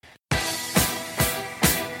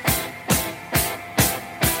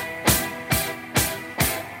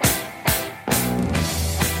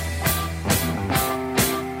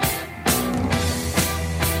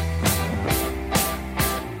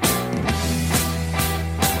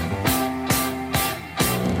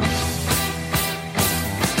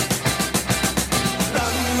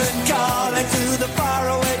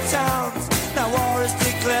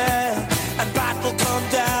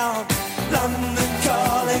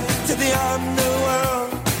the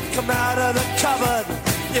underworld. Come out of the cupboard,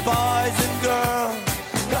 you boys and girls.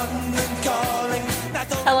 London calling.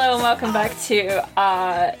 Hello and welcome back to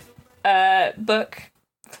our book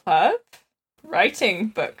club? Writing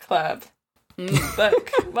book club. Book.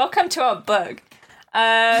 Welcome to our book.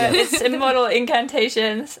 It's Immortal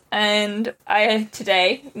Incantations, and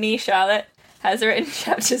me, Charlotte, has written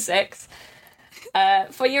chapter 6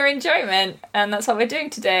 for your enjoyment, and that's what we're doing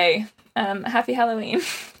today. Happy Halloween.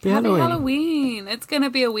 Happy Halloween. It's going to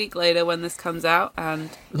be a week later when this comes out, and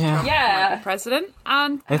Trump's the president,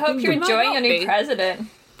 and I hope you're enjoying your new president.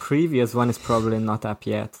 Previous one is probably not up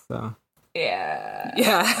yet, so... Yeah.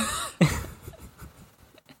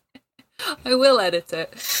 I will edit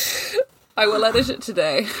it. I will edit it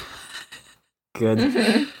today. Good.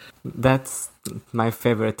 Mm-hmm. That's my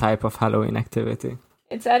favorite type of Halloween activity.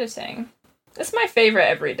 It's editing. It's my favorite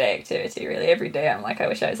everyday activity, really. Every day I'm like, I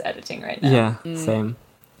wish I was editing right now. Yeah, same.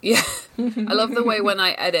 Yeah. I love the way when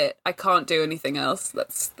I edit, I can't do anything else.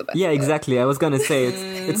 That's the best. Yeah, exactly. I was going to say,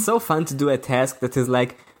 it's so fun to do a task that is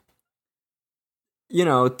like, you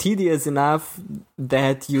know, tedious enough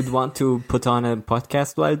that you'd want to put on a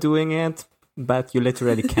podcast while doing it, but you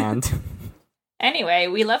literally can't. Anyway,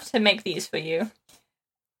 we love to make these for you.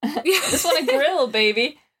 Just want to grill,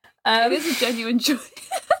 baby. It is a genuine joy.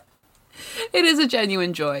 It is a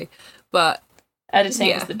genuine joy, but... Editing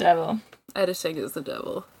is the devil. Editing is the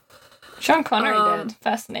devil. Sean Connery did.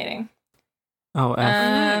 Fascinating. Oh,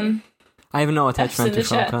 I have no attachment to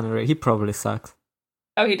Sean Connery. He probably sucks.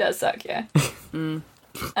 Oh, he does suck, yeah.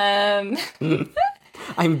 I'm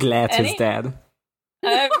glad he's dead.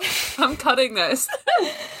 I'm cutting this.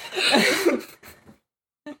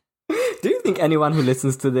 Do you think anyone who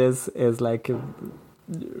listens to this is like...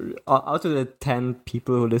 out of the 10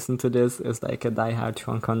 people who listen to this is like a diehard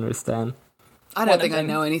Sean Connery stan? I don't think I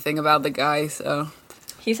know anything about the guy, so...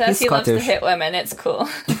 He says he loves to hit women, it's cool.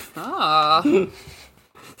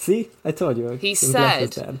 See? I told you. He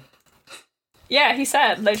said... Yeah, he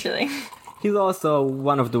said, literally. He's also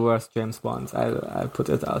one of the worst James Bonds. I put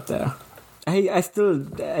it out there. I still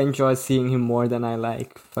enjoy seeing him more than I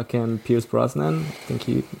like fucking Pierce Brosnan. I think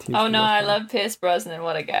he's I love Pierce Brosnan.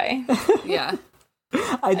 What a guy. Yeah.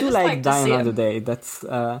 I do like Die Another Day. That's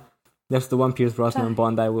the one Pierce Brosnan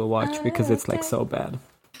Bond I will watch because it's like so bad.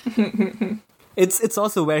 It's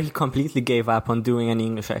also where he completely gave up on doing an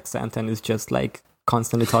English accent and is just like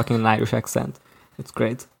constantly talking an Irish accent. It's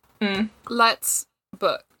great. Let's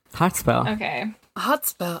book. Heartspell. Okay.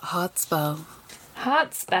 Heartspell.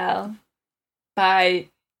 By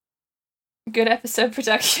Good Episode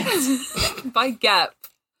Productions. By Gap.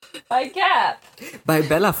 By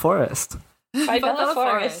Bella Forrest. By Bella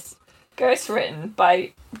Forrest. Ghost written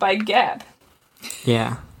by Gap.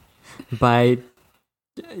 Yeah. By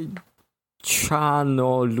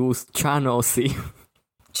Chanossi.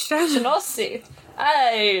 Chanossi.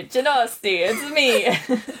 Hey, Chanossi, it's me.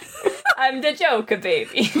 I'm the Joker,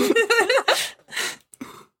 baby.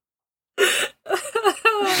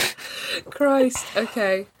 Christ.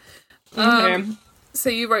 Okay. So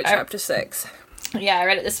you wrote chapter 6. Yeah, I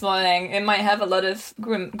read it this morning. It might have a lot of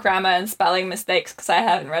grammar and spelling mistakes because I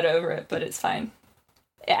haven't read over it, but it's fine.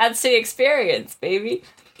 It adds to the experience, baby.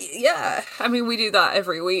 Yeah, I mean, we do that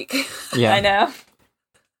every week. Yeah. I know.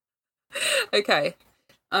 Okay.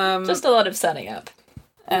 Just a lot of setting up.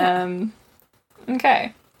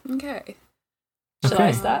 Okay. Shall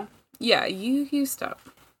I start? Yeah, you start.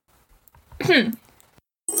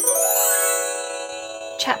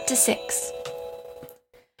 Chapter 6.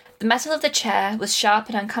 The metal of the chair was sharp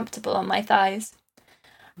and uncomfortable on my thighs.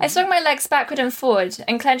 I swung my legs backward and forward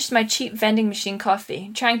and clenched my cheap vending machine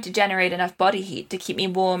coffee, trying to generate enough body heat to keep me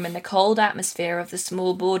warm in the cold atmosphere of the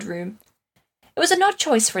small boardroom. It was an odd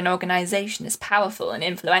choice for an organisation as powerful and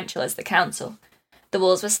influential as the council. The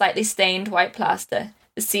walls were slightly stained white plaster,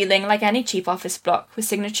 the ceiling like any cheap office block with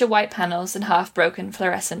signature white panels and half-broken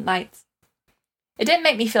fluorescent lights. It didn't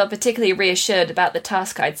make me feel particularly reassured about the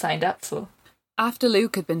task I'd signed up for. After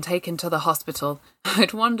Luke had been taken to the hospital,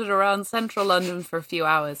 I'd wandered around central London for a few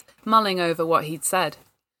hours, mulling over what he'd said.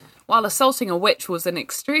 While assaulting a witch was an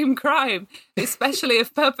extreme crime, especially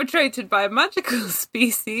if perpetrated by a magical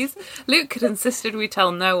species, Luke had insisted we tell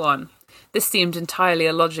no one. This seemed entirely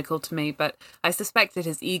illogical to me, but I suspected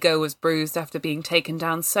his ego was bruised after being taken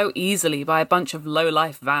down so easily by a bunch of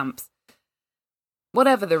low-life vamps.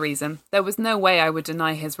 Whatever the reason, there was no way I would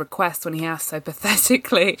deny his request when he asked so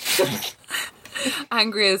pathetically.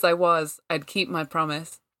 Angry as I was, I'd keep my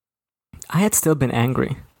promise. I had still been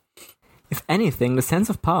angry. If anything, the sense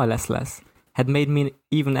of powerlessness had made me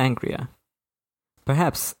even angrier.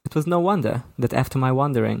 Perhaps it was no wonder that after my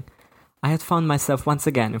wandering, I had found myself once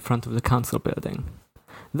again in front of the council building.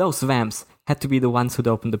 Those vamps had to be the ones who'd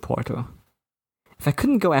opened the portal. If I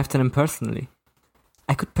couldn't go after them personally,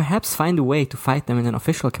 I could perhaps find a way to fight them in an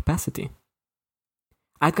official capacity.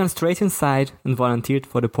 I'd gone straight inside and volunteered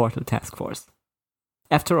for the portal task force.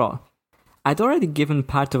 After all, I'd already given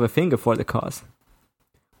part of a finger for the cause.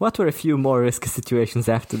 What were a few more risky situations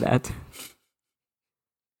after that?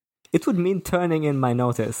 It would mean turning in my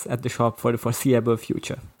notice at the shop for the foreseeable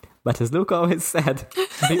future. But as Luke always said,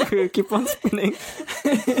 big wheel keep on spinning.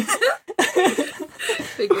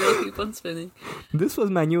 Big wheel keep on spinning. This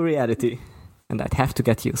was my new reality, and I'd have to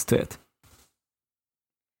get used to it.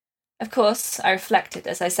 Of course, I reflected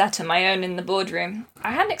as I sat on my own in the boardroom.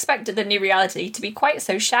 I hadn't expected the new reality to be quite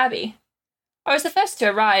so shabby. I was the first to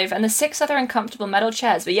arrive, and the 6 other uncomfortable metal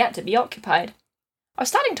chairs were yet to be occupied. I was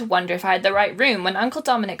starting to wonder if I had the right room when Uncle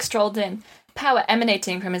Dominic strolled in, power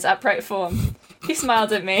emanating from his upright form. He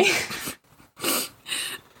smiled at me.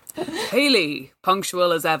 Hayley,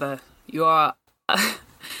 punctual as ever. You are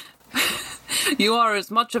as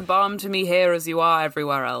much a balm to me here as you are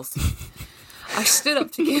everywhere else. I stood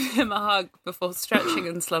up to give him a hug before stretching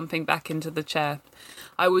and slumping back into the chair.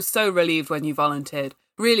 I was so relieved when you volunteered.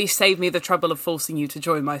 Really saved me the trouble of forcing you to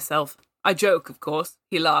join myself. I joke, of course.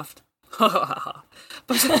 He laughed.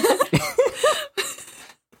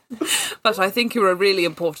 But I think you're a really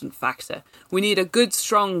important factor. We need a good,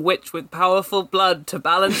 strong witch with powerful blood to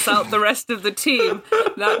balance out the rest of the team.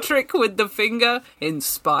 That trick with the finger,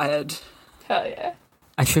 inspired. Hell yeah.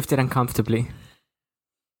 I shifted uncomfortably.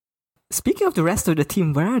 Speaking of the rest of the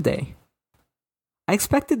team, where are they? I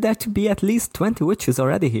expected there to be at least 20 witches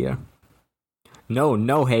already here.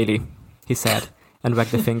 No, Hayley, he said, and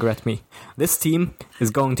wagged a finger at me. This team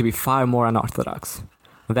is going to be far more unorthodox.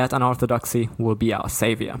 That unorthodoxy will be our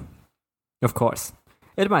savior. Of course,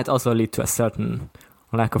 it might also lead to a certain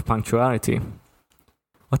lack of punctuality.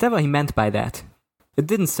 Whatever he meant by that, it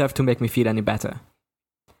didn't serve to make me feel any better.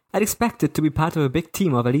 I'd expected to be part of a big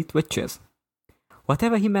team of elite witches.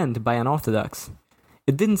 Whatever he meant by unorthodox,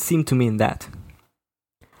 it didn't seem to mean that.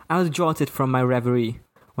 I was jolted from my reverie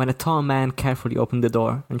when a tall man carefully opened the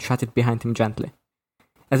door and shut it behind him gently,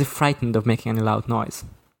 as if frightened of making any loud noise.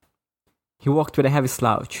 He walked with a heavy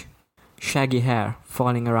slouch, shaggy hair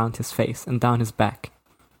falling around his face and down his back.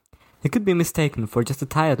 He could be mistaken for just a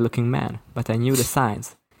tired-looking man, but I knew the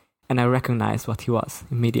signs, and I recognized what he was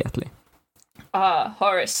immediately.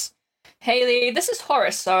 Horace. Hayley, this is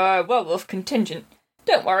Horace, our werewolf contingent.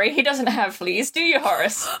 Don't worry, he doesn't have fleas, do you,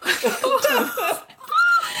 Horace?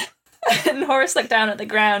 And Horace looked down at the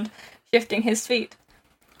ground, shifting his feet.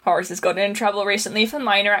 Horace has gotten in trouble recently for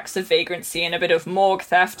minor acts of vagrancy and a bit of morgue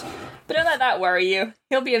theft, but don't let that worry you.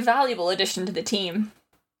 He'll be a valuable addition to the team.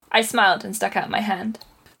 I smiled and stuck out my hand.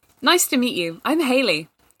 Nice to meet you. I'm Hayley.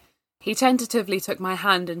 He tentatively took my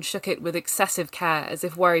hand and shook it with excessive care, as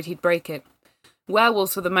if worried he'd break it.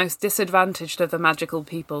 Werewolves were the most disadvantaged of the magical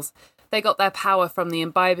peoples. They got their power from the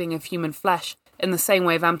imbibing of human flesh, in the same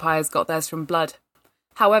way vampires got theirs from blood.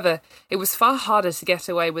 However, it was far harder to get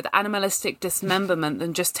away with animalistic dismemberment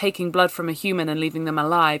than just taking blood from a human and leaving them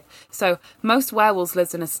alive, so most werewolves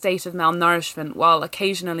lived in a state of malnourishment while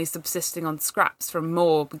occasionally subsisting on scraps from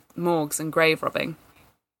morgues and grave robbing.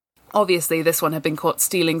 Obviously, this one had been caught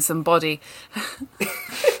stealing some body.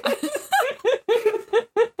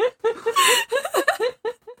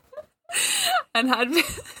 and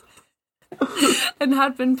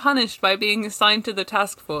had been punished by being assigned to the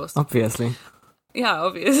task force. Obviously. Yeah,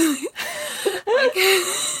 obviously.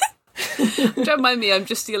 Don't mind me, I'm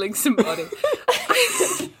just stealing some body.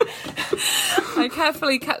 I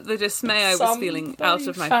carefully kept the dismay I was feeling out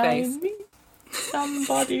of my face.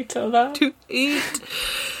 Somebody to love. To eat.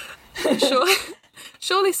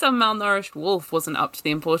 Surely some malnourished wolf wasn't up to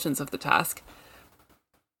the importance of the task.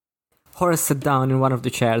 Horace sat down in one of the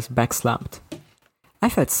chairs, back slumped. I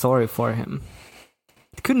felt sorry for him.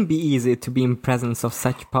 It couldn't be easy to be in presence of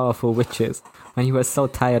such powerful witches when he was so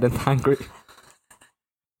tired and hungry.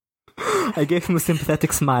 I gave him a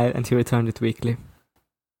sympathetic smile and he returned it weakly.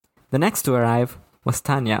 The next to arrive was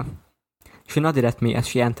Tanya. She nodded at me as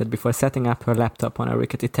she entered before setting up her laptop on a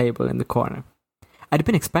rickety table in the corner. I'd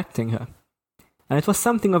been expecting her, and it was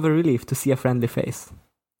something of a relief to see a friendly face.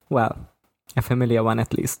 Well, a familiar one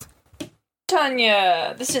at least.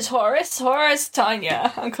 Tanya, this is Horace. Horace,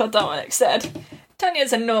 Tanya, Uncle Dominic said.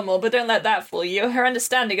 Tanya's a normal, but don't let that fool you. Her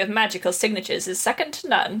understanding of magical signatures is second to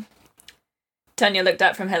none. Tanya looked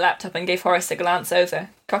up from her laptop and gave Horace a glance over,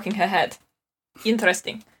 cocking her head.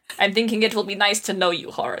 Interesting. I'm thinking it will be nice to know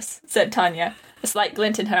you, Horace, said Tanya, a slight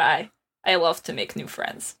glint in her eye. I love to make new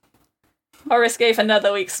friends. Horace gave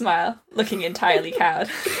another weak smile, looking entirely cowed.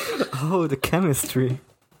 Oh, the chemistry.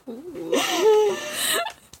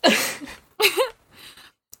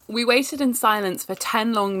 We waited in silence for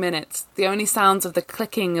 10 long minutes, the only sounds of the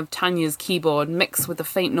clicking of Tanya's keyboard mixed with the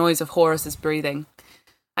faint noise of Horace's breathing.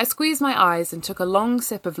 I squeezed my eyes and took a long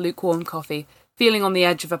sip of lukewarm coffee, feeling on the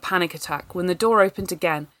edge of a panic attack when the door opened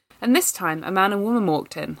again, and this time a man and woman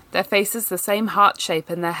walked in, their faces the same heart shape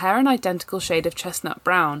and their hair an identical shade of chestnut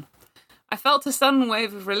brown. I felt a sudden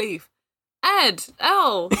wave of relief. Ed!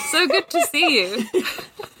 Elle! So good to see you!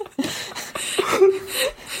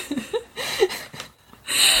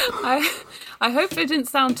 I hoped I didn't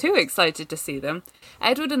sound too excited to see them.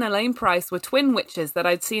 Edward and Elaine Price were twin witches that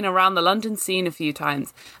I'd seen around the London scene a few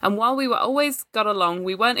times, and while we were always got along,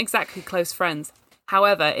 we weren't exactly close friends.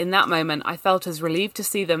 However, in that moment, I felt as relieved to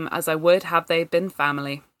see them as I would have they been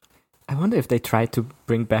family. I wonder if they tried to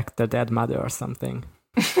bring back their dead mother or something.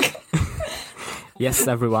 Yes,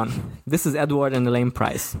 everyone. This is Edward and Elaine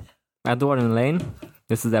Price. Edward and Elaine,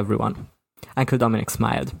 this is everyone. Uncle Dominic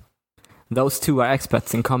smiled. Those two are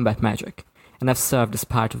experts in combat magic, and have served as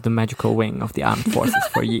part of the magical wing of the armed forces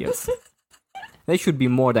for years. They should be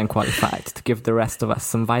more than qualified to give the rest of us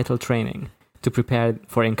some vital training to prepare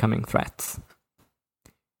for incoming threats.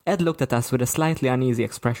 Ed looked at us with a slightly uneasy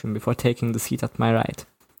expression before taking the seat at my right,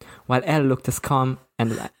 while Elle looked as calm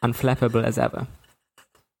and unflappable as ever.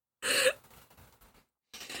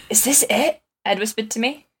 Is this it? Ed whispered to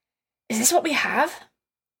me. Is this what we have?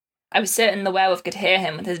 I was certain the werewolf could hear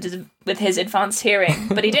him with his advanced hearing,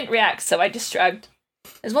 but he didn't react, so I just shrugged.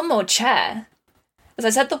 There's one more chair. As I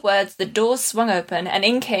said the words, the doors swung open, and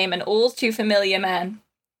in came an all-too-familiar man.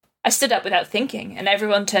 I stood up without thinking, and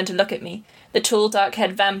everyone turned to look at me, the tall,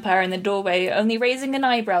 dark-haired vampire in the doorway only raising an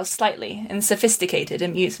eyebrow slightly in sophisticated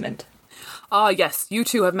amusement. Ah, yes, you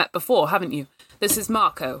two have met before, haven't you? This is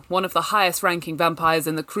Marco, one of the highest-ranking vampires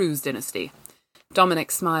in the Cruz dynasty. Dominic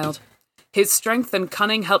smiled. His strength and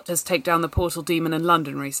cunning helped us take down the portal demon in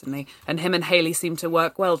London recently, and him and Haley seem to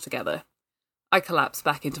work well together. I collapsed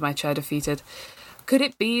back into my chair defeated. Could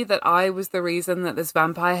it be that I was the reason that this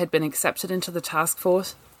vampire had been accepted into the task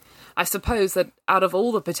force? I suppose that out of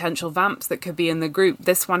all the potential vamps that could be in the group,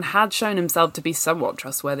 this one had shown himself to be somewhat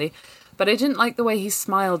trustworthy, but I didn't like the way he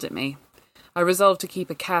smiled at me. I resolved to keep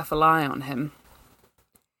a careful eye on him.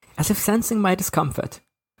 As if sensing my discomfort,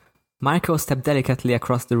 Marco stepped delicately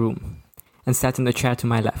across the room and sat in the chair to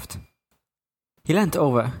my left. He leant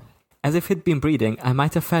over. As if he'd been breathing, I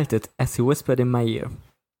might have felt it as he whispered in my ear.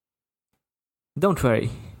 Don't worry.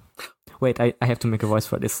 Wait, I have to make a voice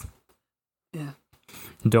for this. Yeah.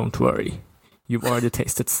 Don't worry. You've already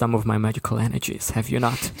tasted some of my magical energies, have you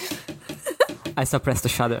not? I suppressed a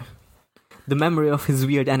shudder. The memory of his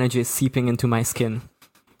weird energies seeping into my skin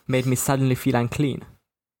made me suddenly feel unclean.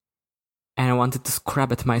 And I wanted to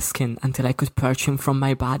scrub at my skin until I could purge him from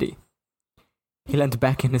my body. He leant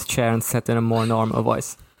back in his chair and said in a more normal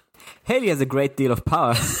voice, Haley has a great deal of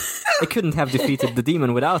power. I couldn't have defeated the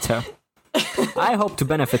demon without her. I hope to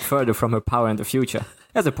benefit further from her power in the future,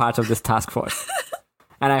 as a part of this task force.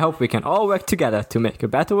 And I hope we can all work together to make a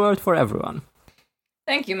better world for everyone.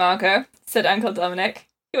 Thank you, Marco, said Uncle Dominic.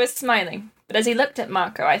 He was smiling, but as he looked at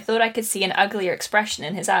Marco, I thought I could see an uglier expression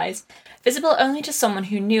in his eyes, visible only to someone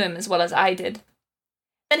who knew him as well as I did.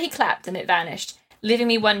 Then he clapped and it vanished, leaving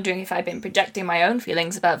me wondering if I'd been projecting my own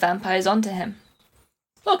feelings about vampires onto him.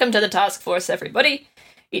 Welcome to the task force, everybody.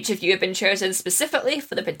 Each of you have been chosen specifically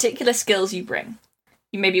for the particular skills you bring.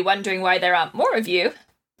 You may be wondering why there aren't more of you.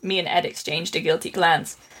 Me and Ed exchanged a guilty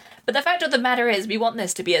glance. But the fact of the matter is, we want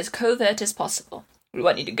this to be as covert as possible. We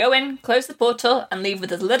want you to go in, close the portal, and leave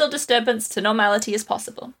with as little disturbance to normality as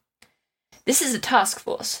possible. This is a task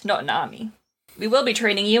force, not an army. We will be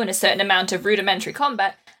training you in a certain amount of rudimentary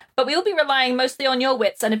combat, but we will be relying mostly on your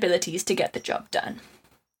wits and abilities to get the job done.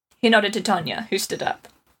 He nodded to Tanya, who stood up.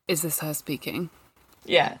 Is this her speaking?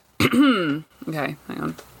 Yeah. Okay, hang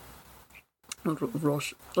on.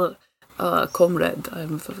 Rosh, comrade,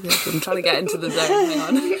 I'm trying to get into the zone, hang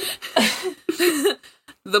on.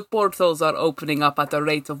 The portals are opening up at a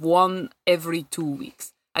rate of 1 every 2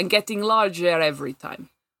 weeks, and getting larger every time.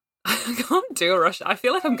 I can't do a Russian. I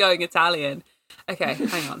feel like I'm going Italian. Okay,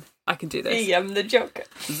 hang on. I can do this. I'm the Joker.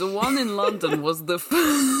 The one in London was the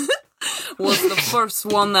first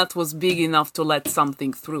one that was big enough to let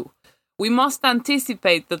something through. We must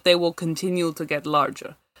anticipate that they will continue to get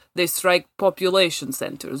larger. They strike population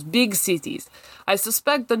centers, big cities. I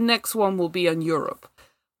suspect the next one will be in Europe.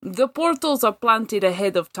 The portals are planted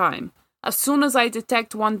ahead of time. As soon as I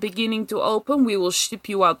detect one beginning to open, we will ship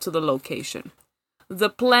you out to the location. The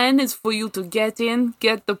plan is for you to get in,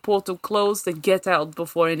 get the portal closed, and get out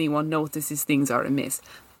before anyone notices things are amiss.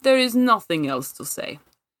 There is nothing else to say.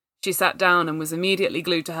 She sat down and was immediately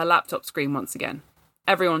glued to her laptop screen once again.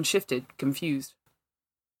 Everyone shifted, confused.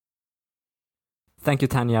 Thank you,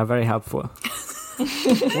 Tanya. Very helpful.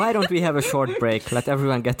 Why don't we have a short break? Let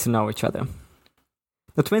everyone get to know each other.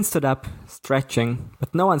 The twins stood up, stretching,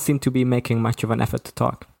 but no one seemed to be making much of an effort to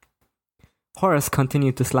talk. Horace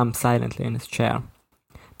continued to slump silently in his chair.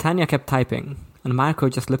 Tanya kept typing, and Marco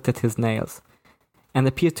just looked at his nails, and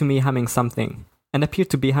appeared to be humming something,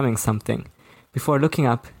 before looking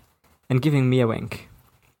up and giving me a wink.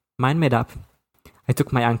 Mind made up, I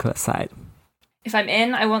took my uncle aside. If I'm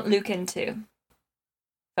in, I want Luke in too.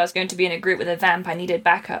 If I was going to be in a group with a vamp, I needed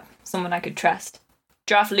backup, someone I could trust.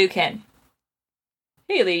 Draft Luke in.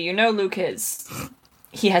 Healy, you know Luke is...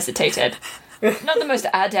 He hesitated. Not the most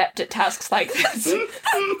adept at tasks like this.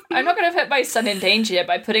 I'm not going to put my son in danger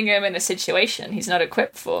by putting him in a situation he's not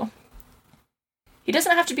equipped for. He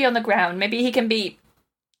doesn't have to be on the ground. Maybe he can be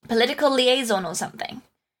political liaison or something.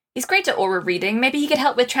 He's great at aura reading. Maybe he could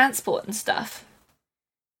help with transport and stuff.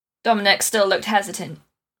 Dominic still looked hesitant.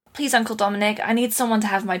 Please, Uncle Dominic, I need someone to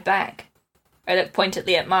have my back. I looked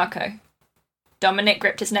pointedly at Marco. Dominic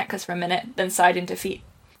gripped his necklace for a minute, then sighed in defeat.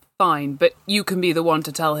 Fine, but you can be the one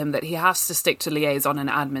to tell him that he has to stick to liaison and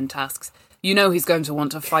admin tasks. You know he's going to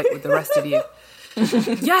want to fight with the rest of you.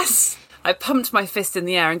 Yes! I pumped my fist in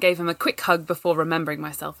the air and gave him a quick hug before remembering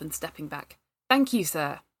myself and stepping back. Thank you,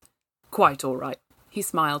 sir. Quite all right. He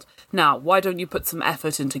smiled. Now, why don't you put some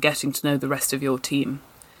effort into getting to know the rest of your team?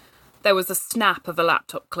 There was a snap of a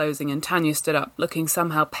laptop closing and Tanya stood up, looking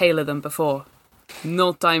somehow paler than before.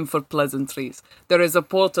 No time for pleasantries. There is a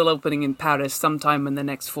portal opening in Paris sometime in the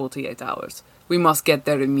next 48 hours. We must get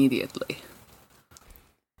there immediately.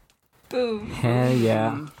 Boom. Hell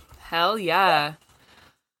yeah. Hell yeah.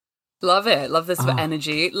 Love it. Love this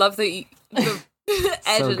energy. Love the Ed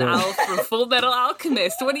So and good. Al from Full Metal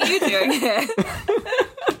Alchemist. What are you doing here?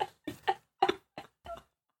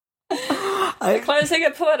 Closing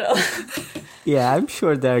a portal. Yeah, I'm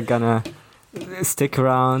sure they're gonna stick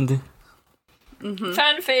around.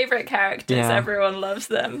 Fan favourite characters. Yeah. Everyone loves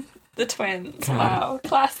them. The twins. Wow.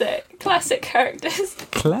 Classic characters.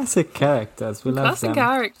 Classic characters. We love Classic them.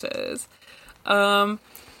 characters. I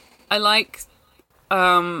like,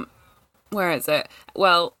 where is it?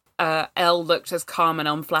 Well, Elle looked as calm and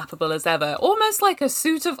unflappable as ever, almost like a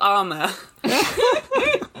suit of armour.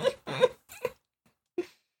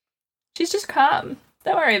 She's just calm.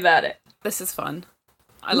 Don't worry about it. This is fun.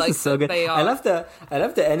 I This like is so that good. they are. I love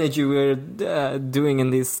the energy we're doing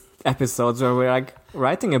in these episodes where we're like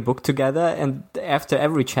writing a book together, and after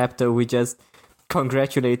every chapter we just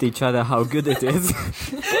congratulate each other how good it is.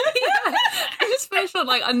 I just finished on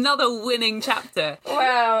like another winning chapter.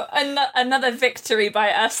 Wow. Another victory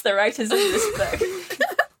by us, the writers of this book.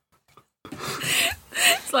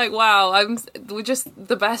 It's like, wow, we're just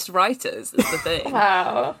the best writers is the thing.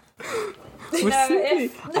 Wow. We're No, simply-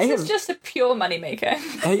 this is just a pure moneymaker.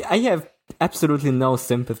 I have absolutely no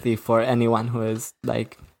sympathy for anyone who is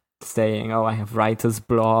like saying, "Oh, I have writer's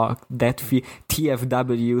block,"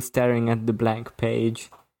 TFW, staring at the blank page.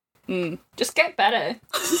 Just get better.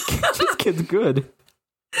 Just get good.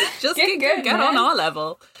 Just Get good, get man. on our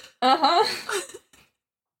level. Uh-huh.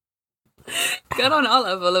 Get on our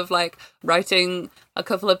level of like writing a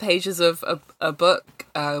couple of pages of a book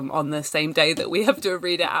on the same day that we have to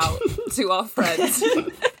read it out to our friends.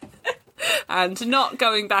 And not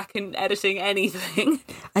going back and editing anything.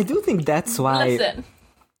 I do think that's why. Listen.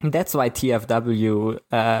 That's why TFW,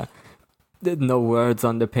 the no words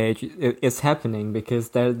on the page is happening, because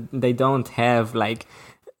they don't have like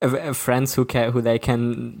friends who they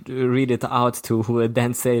can read it out to, who would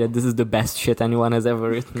then say that this is the best shit anyone has ever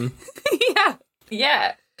written. Yeah.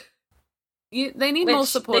 Yeah. They need Which more they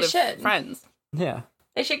supportive should. friends. Yeah,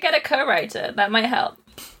 They should get a co-writer. That might help.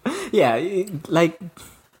 yeah, like.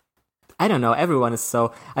 I don't know, everyone is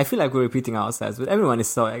so... I feel like we're repeating ourselves, but everyone is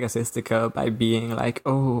so egotistical by being like,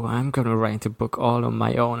 oh, I'm gonna write a book all on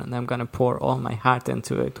my own and I'm gonna pour all my heart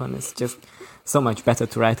into it, when it's just so much better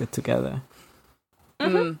to write it together.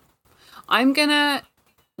 I'm gonna,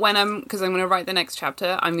 because I'm gonna write the next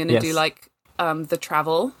chapter, I'm gonna Yes. do like the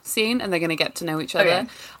travel scene, and they're gonna get to know each other. Okay.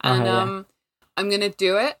 And yeah. I'm gonna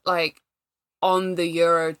do it like on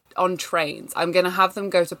trains. I'm gonna have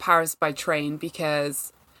them go to Paris by train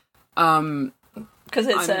because Because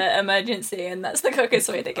it's an emergency and that's the quickest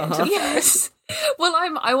way to get to yes. Well,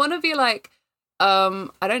 I want to be like, I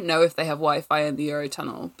don't know if they have Wi-Fi in the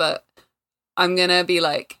Eurotunnel, but I'm gonna be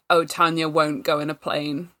like, oh, Tanya won't go in a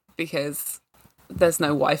plane because there's no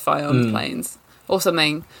Wi-Fi on planes. or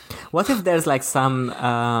something. What if there's like some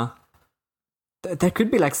there could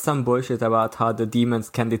be like some bullshit about how the demons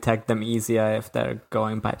can detect them easier if they're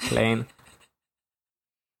going by plane.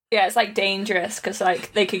 Yeah, it's like dangerous because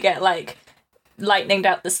like they could get like lightninged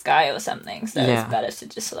out the sky or something. So it's better to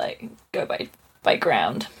just like go by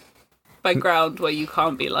ground. By ground where you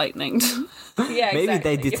can't be lightninged. Yeah, maybe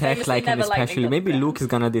they detect like an especially. Maybe Luke is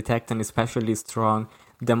gonna detect an especially strong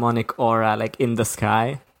demonic aura like in the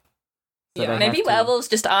sky. So yeah, maybe werewolves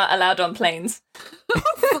just aren't allowed on planes. Oh,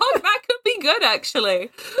 fuck, that could be good actually.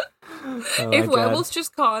 If werewolves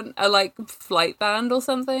just can't, like flight banned or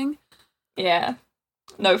something. Yeah,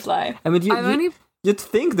 no fly. I mean, you'd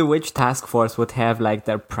think the witch task force would have like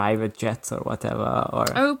their private jets or whatever,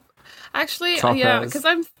 or actually, choppers. Yeah, because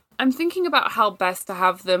I'm thinking about how best to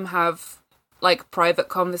have them have like private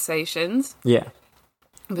conversations. Yeah.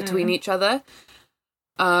 Between each other.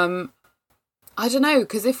 I don't know,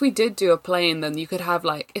 because if we did do a plane, then you could have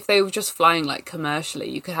like, if they were just flying like commercially,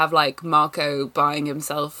 you could have like Marco buying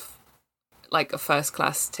himself like a first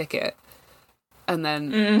class ticket, and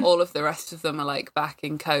then all of the rest of them are like back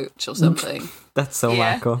in coach or something. That's so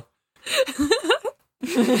Marco.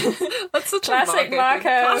 That's such classic a Marco.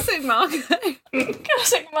 Classic Marco.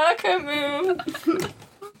 Classic Marco move.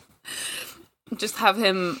 Just have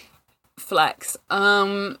him flex.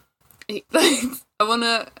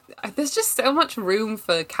 There's just so much room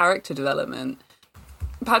for character development.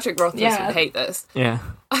 Patrick Rothfuss would hate this. Yeah.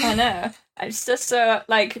 I know. It's just so,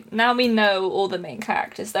 like, now we know all the main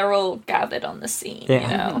characters. They're all gathered on the scene, you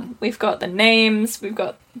know? We've got the names, we've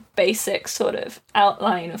got basic sort of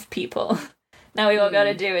outline of people. Now we all got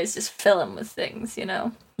to do is just fill them with things, you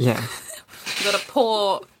know? Yeah. We've got to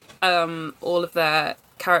pour all of their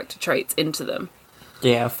character traits into them.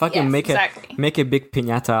 Yeah, fucking make a big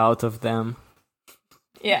piñata out of them.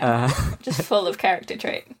 Yeah, just full of character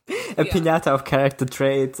trait. A piñata of character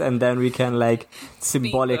traits, and then we can like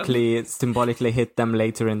symbolically hit them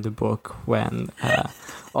later in the book when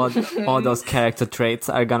all those character traits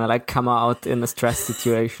are gonna like come out in a stress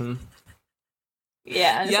situation.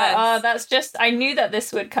 Yeah, and it's like, oh, that's just, I knew that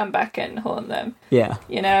this would come back and haunt them. Yeah.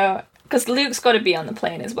 You know, because Luke's got to be on the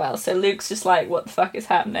plane as well, so Luke's just like, what the fuck is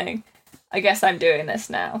happening? I guess I'm doing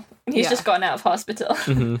this now. And he's just gotten out of hospital.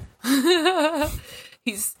 Mm-hmm.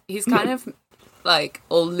 He's kind of like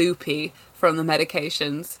all loopy from the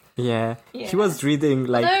medications. Yeah. He was reading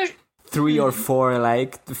like 3 or 4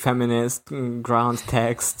 like feminist ground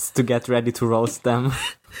texts to get ready to roast them.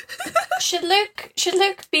 Should Luke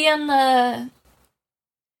be on the?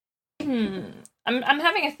 I'm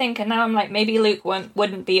having a think, and now I'm like, maybe Luke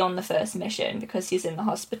wouldn't be on the first mission because he's in the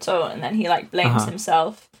hospital, and then he like blames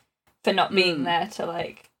himself for not being there to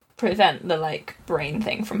like prevent the like brain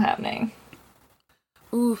thing from happening.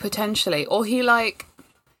 Ooh, potentially. Or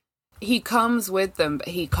he comes with them, but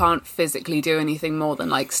he can't physically do anything more than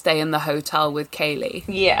like stay in the hotel with Kaylee.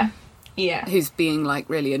 Yeah. Who's being like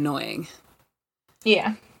really annoying.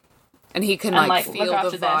 Yeah. And he can like feel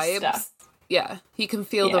the vibes. Yeah, he can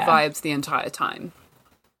feel the vibes the entire time.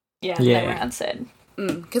 Yeah, never answered.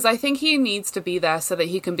 Because I think he needs to be there so that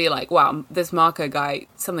he can be like, wow, this Marco guy,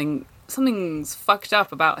 something's fucked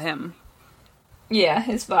up about him. Yeah,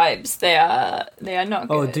 his vibes, they are not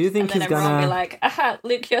good. Oh, do you think and he's then gonna be like, aha,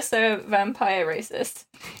 Luke, you're so vampire racist.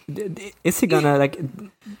 Is he gonna like?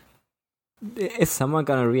 Is someone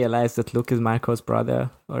gonna realize that Luke is Marco's brother,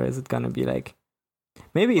 or is it gonna be like?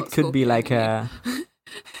 Maybe it could be like a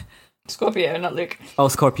Scorpio, not Luke. Oh,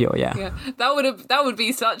 Scorpio, yeah. That would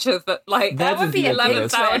be such a like that would be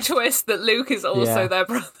 11th hour twist that Luke is also their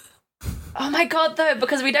brother. Oh my god, though,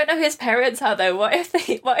 because we don't know who his parents are, though. What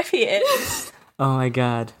if he is? Oh my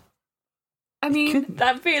god. I mean,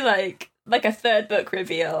 that'd be like a third book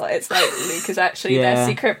reveal. It's like Luke is actually their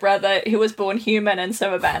secret brother who was born human and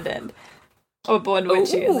so abandoned. Or born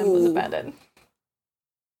witchy and then was abandoned.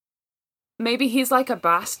 Maybe he's like a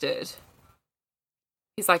bastard.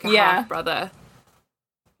 He's like a half-brother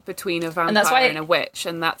between a vampire and a witch,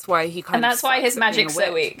 and that's why he kind of... And that's why his magic's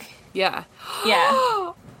so weak. Yeah.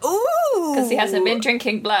 Yeah. Ooh! Because he hasn't been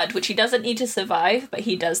drinking blood, which he doesn't need to survive, but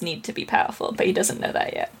he does need to be powerful, but he doesn't know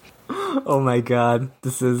that yet. Oh my god,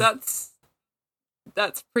 this is...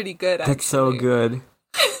 That's pretty good, actually. That's so good.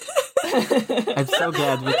 I'm so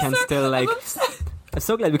glad we can still, like... I'm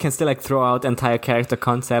so glad we can still, like, throw out entire character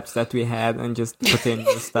concepts that we had and just put in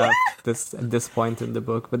new stuff at this point in the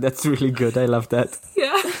book. But that's really good. I love that.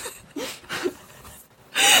 Yeah.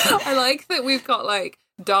 I like that we've got, like,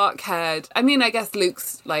 dark-haired... I mean, I guess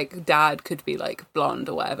Luke's, like, dad could be, like, blonde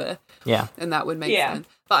or whatever. Yeah. And that would make sense.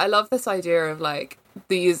 But I love this idea of, like,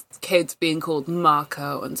 these kids being called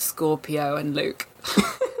Marco and Scorpio and Luke.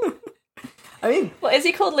 I mean, Well, is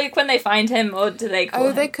he called Luke when they find him, or do they call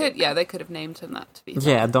him? they could have named him that, to be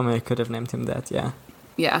fair. yeah, Dominic could have named him that, yeah.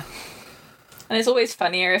 Yeah. And it's always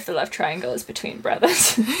funnier if the love triangle is between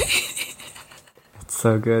brothers. It's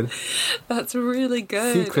so good. That's really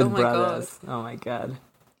good. Secret oh my brothers. god. Oh my god.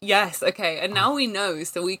 Yes, okay. And now we know,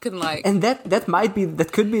 so we can like... And that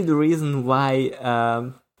could be the reason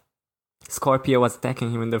why Scorpio was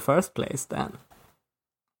attacking him in the first place then.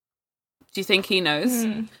 Do you think he knows?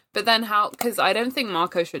 But then how... Because I don't think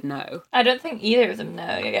Marco should know. I don't think either of them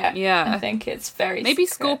know yet. Yeah. I think it's very Maybe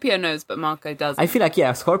secret. Scorpio knows, but Marco doesn't. I feel like,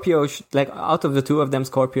 yeah, Scorpio, like, out of the two of them,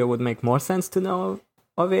 Scorpio would make more sense to know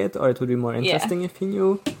of it, or it would be more interesting if he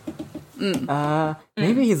knew.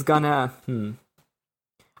 Maybe he's gonna...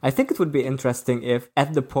 I think it would be interesting if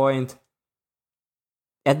at the point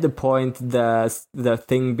the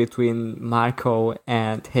thing between Marco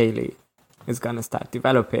and Haley is gonna start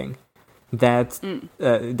developing, that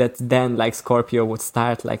then like Scorpio would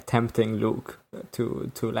start like tempting Luke to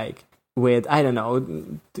like with, I don't know,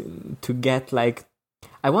 to get like,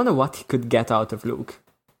 I wonder what he could get out of Luke.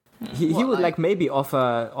 He would like maybe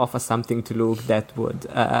offer something to Luke that would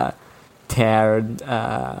tear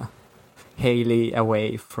Haley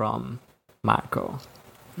away from Marco.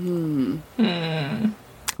 We'll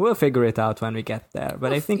figure it out when we get there,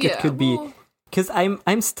 but I think it could be, because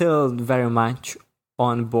I'm still very much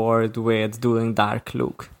on board with doing Dark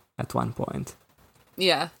Luke at one point.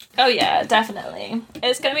 Yeah. Oh yeah, definitely.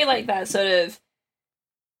 It's gonna be like that sort of...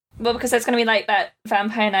 Well, because it's gonna be like that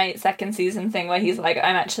Vampire Knight second season thing where he's like,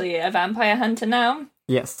 I'm actually a vampire hunter now.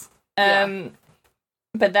 Yes.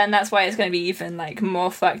 But then that's why it's gonna be even like more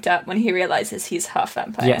fucked up when he realizes he's half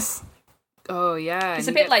vampire. Yes. Oh, yeah. It's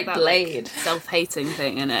a bit like Blade. Self-hating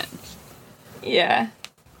thing, in it. Yeah.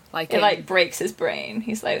 Like It like breaks his brain.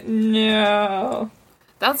 He's like, no.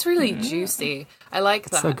 That's really juicy. I like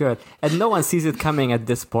that. So good. And no one sees it coming at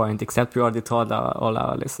this point, except we already told all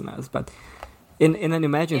our listeners. But in an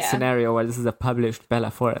imagined scenario where this is a published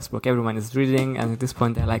Bella Forrest book, everyone is reading, and at this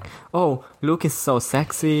point they're like, oh, Luke is so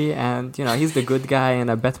sexy, and, you know, he's the good guy,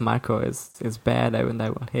 and I bet Marco is bad, and I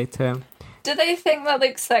will hate him. Do they think that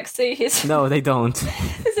Luke's sexy? No, they don't.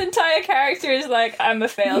 His entire character is like, I'm a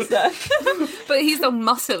fail son. But he's a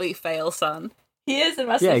muscly fail son. He is a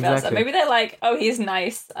muscle fail son. Maybe they're like, oh, he's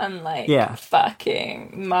nice, unlike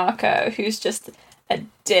fucking Marco, who's just a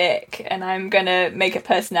dick, and I'm gonna make a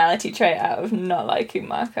personality trait out of not liking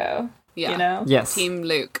Marco. Yeah. You know? Yes. Team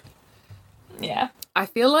Luke. Yeah. I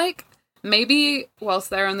feel like maybe whilst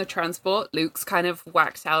they're on the transport, Luke's kind of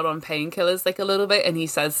whacked out on painkillers like a little bit, and he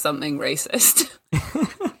says something racist.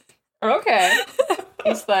 Okay.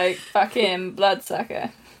 He's like, fucking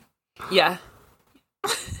bloodsucker. Yeah.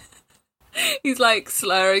 He's like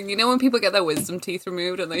slurring. You know when people get their wisdom teeth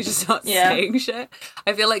removed and they just start saying shit?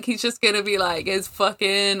 I feel like he's just gonna be like, his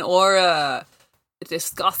fucking aura.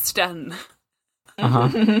 Disgusting.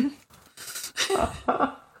 Uh-huh.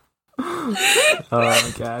 Oh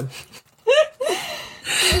my god.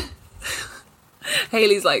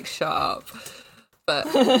 Haley's like, shut up. But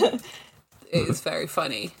it is very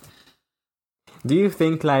funny. Do you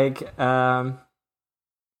think like I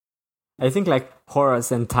think like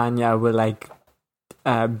Horace and Tanya will like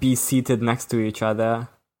be seated next to each other,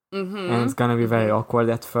 and it's gonna be very awkward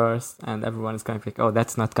at first, and everyone is gonna be like, oh,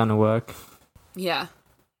 that's not gonna work. Yeah.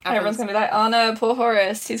 Everyone's gonna be like, oh no, poor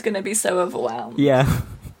Horace, he's gonna be so overwhelmed. Yeah.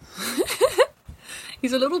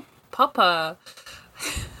 He's a little pupper.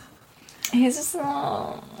 He's just He's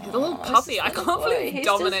a little puppy. I can't believe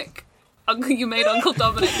Dominic. You made Uncle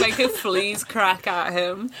Dominic make a fleas crack at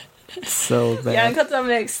him. So bad. Yeah, Uncle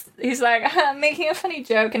Dominic's, he's like, I'm making a funny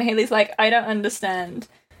joke, and Haley's like, I don't understand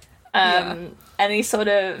any sort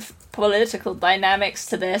of political dynamics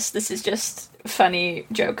to this. This is just a funny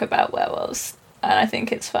joke about werewolves, and I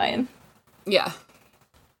think it's fine. Yeah.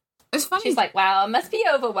 It's funny. She's like, wow, it must be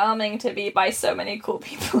overwhelming to be by so many cool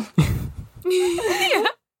people. Yeah.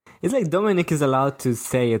 It's like Dominic is allowed to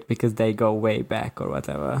say it because they go way back or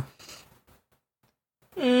whatever.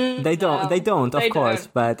 They don't, of course,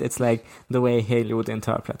 but it's like the way Haley would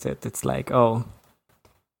interpret it. It's like, oh,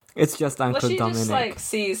 it's just Uncle Dominic. Just like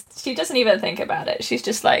she doesn't even think about it. She's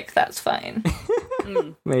just like, that's fine.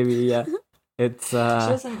 Maybe, yeah. It's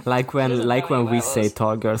like when we say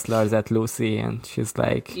tall girl slurs at Lucy, and she's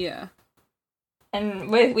like, yeah.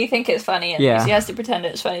 And we think it's funny, and Lucy has to pretend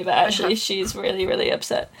it's funny, but actually she's really, really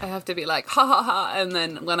upset. I have to be like, ha ha ha, and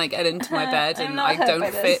then when I get into my bed and I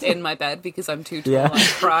don't fit in my bed because I'm too tall, I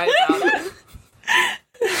cry about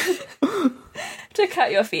it. To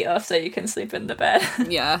cut your feet off so you can sleep in the bed.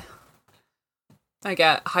 Yeah. I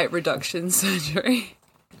get height reduction surgery.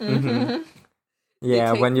 Mm-hmm.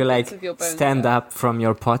 Yeah, take when you like bits of your bones stand out. up from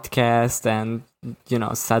your podcast and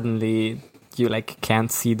suddenly you like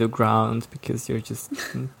can't see the ground because you're just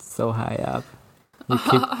so high up. You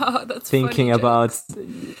keep That's thinking funny about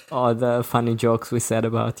jokes. all the funny jokes we said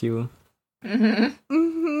about you.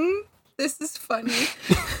 This is funny.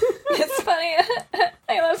 It's funny.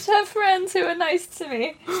 I love to have friends who are nice to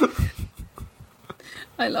me.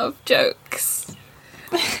 I love jokes.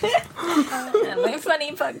 And my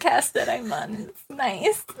funny podcast that I'm on. It's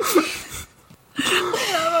nice.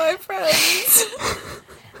 Hello, my friends.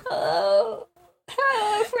 Hello.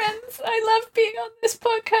 Hello, friends. I love being on this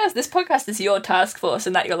podcast. This podcast is your task force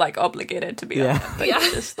and that you're like obligated to be on it. But Yeah.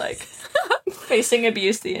 you're just like facing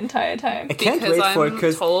abuse the entire time. I can't Because wait for I'm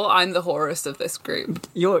because tall, I'm the Horus of this group.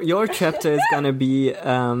 your chapter is gonna be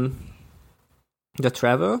the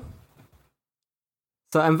travel.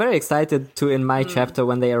 So I'm very excited to in my chapter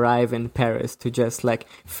when they arrive in Paris to just like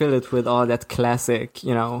fill it with all that classic,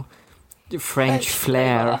 French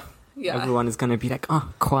flair. flavor. Yeah. Everyone is gonna be like,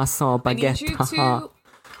 croissant, I need baguette, you haha. to...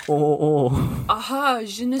 Oh. Aha,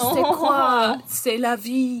 je ne sais quoi. C'est la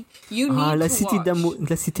vie. You need La to cité watch. d'amour,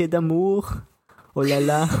 la cité d'amour. Oh là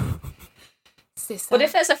là. C'est ça. What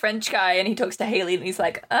if there's a French guy and he talks to Haley and he's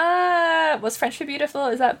like, what's French for beautiful?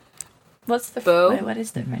 Is that... What's the... Beau. Wait, what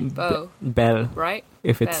is the French? Beau, Belle, right?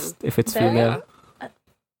 if it's Belle. female. I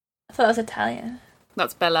thought it was Italian.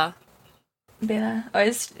 That's Bella. Bella. Or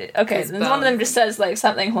is... Okay, It's then one of them just says like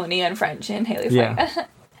something horny in French and Haley's Yeah. like...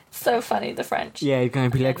 So funny, the French. Yeah, you're gonna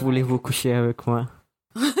be like, voulez-vous coucher avec moi?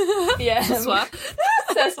 Yeah. That's what.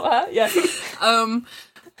 That's what, yeah.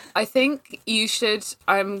 I think you should.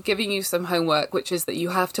 I'm giving you some homework, which is that you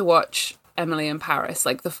have to watch Emily in Paris,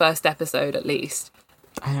 like the first episode at least,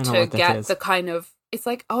 I don't know to what that get is. the kind of. It's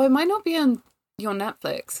like, oh, it might not be on your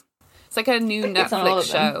Netflix. It's like a new It's on all Netflix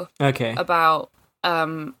of them. show Okay. about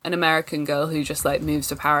an American girl who just like moves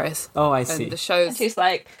to Paris, Oh, I and see. the show's She's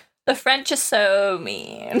like, the French are so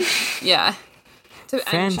mean. yeah. So,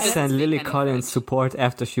 and she France doesn't and speak Lily any Collins French. support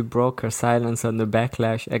after she broke her silence on the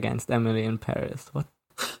backlash against Emily in Paris.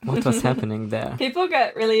 What was happening there? People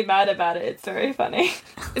get really mad about it. It's very funny.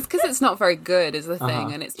 It's because it's not very good, is the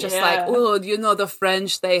thing, and it's just Yeah. like, oh, the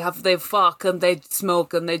French, they fuck and they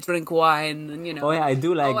smoke and they drink wine, and Oh yeah, I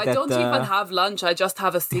do like I that. don't even have lunch. I just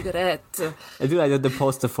have a cigarette. I do like that the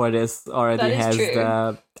poster for this already That is has true.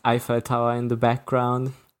 the Eiffel Tower in the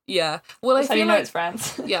background. Yeah. Well, I That's how you feel know like it's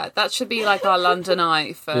France. yeah, that should be like our London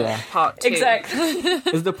Eye for Yeah. part 2. Exactly.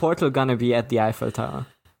 Is the portal gonna be at the Eiffel Tower?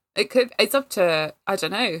 It could. It's up to I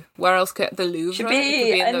don't know where else could the Louvre Should It could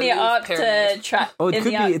be in the Louvre Arc Pyramid. de Triomphe. Oh,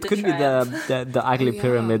 it could be the ugly yeah.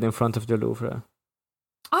 pyramid in front of the Louvre.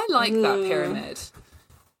 I like that Ooh. pyramid.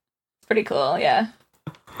 Pretty cool, yeah.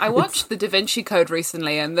 I watched the Da Vinci Code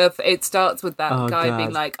recently, and it starts with that Oh, guy God.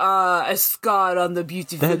 being like, a scar on the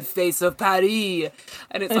beautiful That- face of Paris.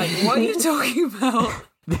 And it's like, what are you talking about?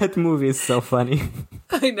 That movie is so funny.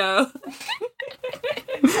 I know.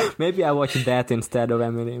 Maybe I watch that instead of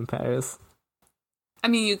Emily in Paris. I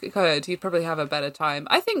mean, you could. You'd probably have a better time.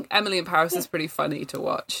 I think Emily in Paris is pretty funny to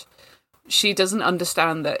watch. She doesn't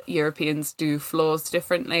understand that Europeans do floors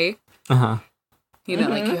differently. Uh-huh. You know,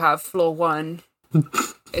 like you have floor 1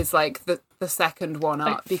 is like the second one up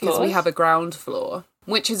Like because we floors? have a ground floor,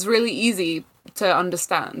 which is really easy to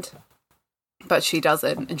understand. But she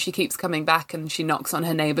doesn't, and she keeps coming back and she knocks on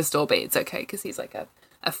her neighbour's door, but it's okay because he's like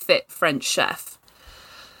a fit French chef.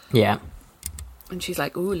 Yeah. And she's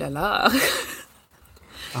like, ooh la la.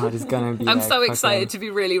 Oh, it's gonna be I'm like so excited fucking- to be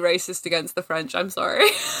really racist against the French. I'm sorry.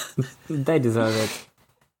 They deserve it.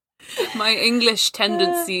 My English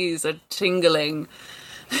tendencies are tingling.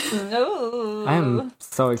 No. I'm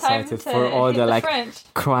so Time excited to for all hit the like French.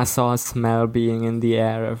 croissant smell being in the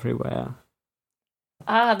air everywhere.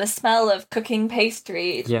 Ah, the smell of cooking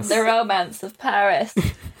pastry. Yes. The romance of Paris.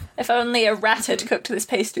 If only a rat had cooked this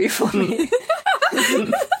pastry for me.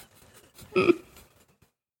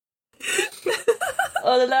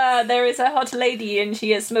 Oh la la, there is a hot lady and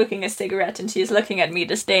she is smoking a cigarette and she is looking at me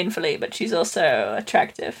disdainfully, but she's also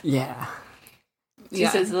attractive. Yeah. She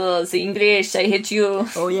says, oh, the English, I hate you.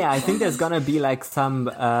 Oh yeah, I think there's gonna be like some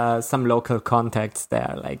local contacts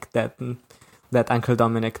there, like that Uncle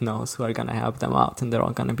Dominic knows who are gonna help them out, and they're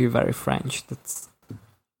all gonna be very French.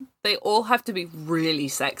 They all have to be really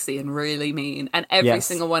sexy and really mean, and every Yes.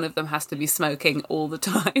 single one of them has to be smoking all the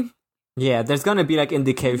time. Yeah, there's gonna be like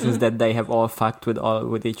indications that they have all fucked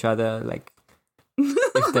with each other. Like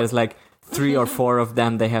if there's like 3 or 4 of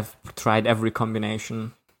them, they have tried every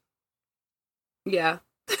combination. Yeah.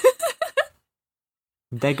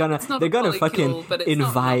 They're gonna not a polycule, fucking but it's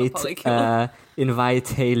not another polycule. invite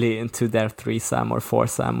Haley into their threesome or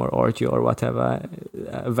foursome or orgy or whatever,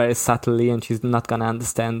 very subtly, and she's not gonna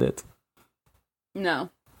understand it. No.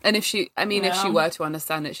 And if she were to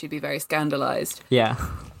understand it, she'd be very scandalized. Yeah.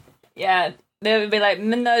 Yeah, they would be like,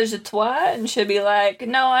 "Menage a trois," and she'd be like,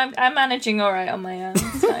 "No, I'm managing all right on my own.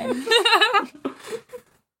 It's fine."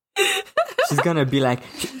 She's gonna be like,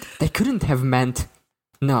 "They couldn't have meant."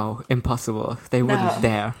 No, impossible. They wouldn't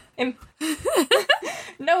dare.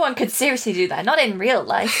 No one could seriously do that. Not in real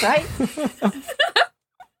life, right?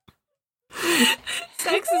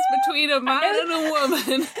 Sex is between a man and a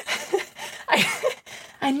woman.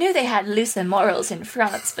 I knew they had looser morals in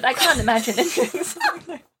France, but I can't imagine it doing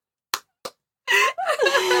something.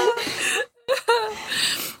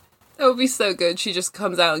 That would be so good. She just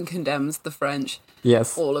comes out and condemns the French.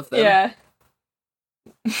 Yes. All of them. Yeah.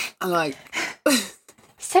 I'm like...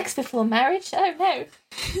 Sex before marriage? Oh, no.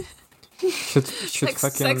 Should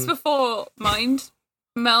sex before mind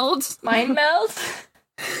meld? Mind meld?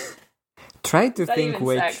 Try to think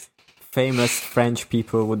which sex? famous French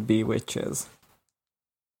people would be witches.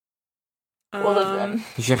 All of them.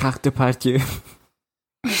 Gérard Depardieu.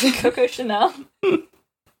 Coco Chanel.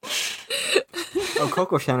 Oh,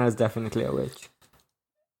 Coco Chanel is definitely a witch.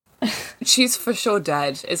 She's for sure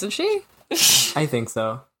dead, isn't she? I think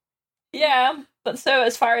so. Yeah, but so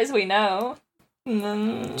as far as we know.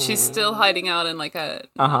 She's still hiding out in like a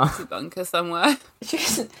Nazi bunker somewhere.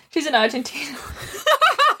 She's in Argentina.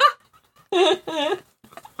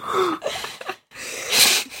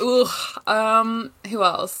 Ooh, who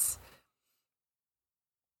else?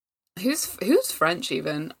 Who's French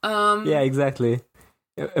even? Yeah, exactly.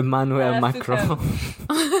 Emmanuel Macron.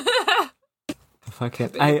 Fucking,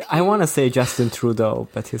 I want to say Justin Trudeau,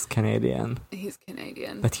 but he's Canadian. He's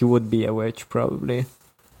Canadian. But he would be a witch, probably.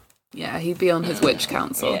 Yeah, he'd be on his witch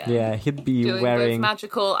council. Yeah, he'd be doing wearing... both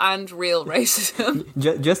magical and real racism.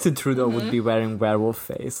 Justin Trudeau would be wearing werewolf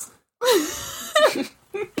face.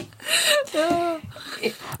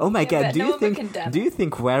 Oh my god, do you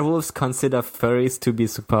think werewolves consider furries to be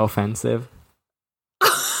super offensive?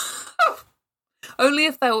 Only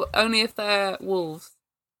if they're wolves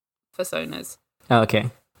personas. Oh, okay.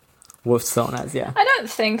 Wolf sonas, yeah. I don't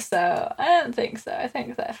think so. I think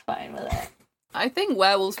they're fine with it. I think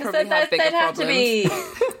werewolves probably have bigger they'd have problems. to be.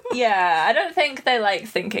 Yeah, I don't think they like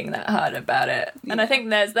thinking that hard about it, and I think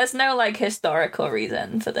there's no like historical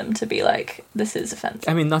reason for them to be like, this is offensive.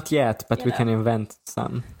 I mean, not yet, but we can invent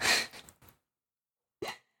some.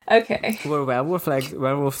 Okay. Were werewolves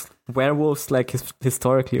like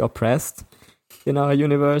historically oppressed in our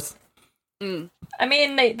universe? I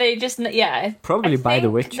mean, they just probably by the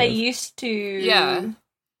witches. They used to. Yeah.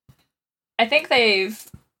 I think the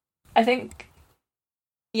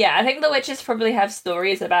witches probably have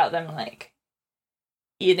stories about them like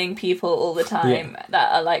eating people all the time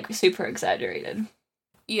that are like super exaggerated.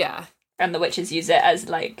 Yeah. And the witches use it as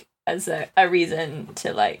a reason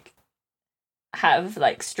to like have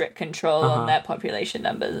like strict control on their population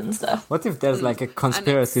numbers and stuff. What if there's like a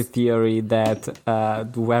conspiracy theory that the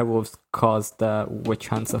werewolves caused the witch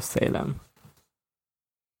hunts of Salem?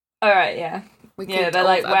 Alright, yeah. They're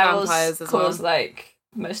like werewolves cause like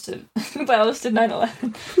most of werewolves did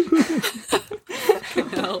 9/11.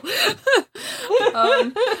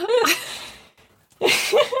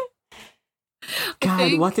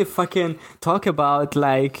 God, what if fucking talk about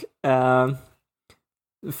like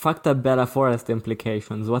fucked up Bella Forest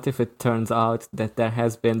implications? What if it turns out that there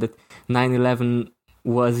has been that 9/11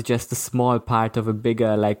 was just a small part of a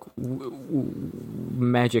bigger like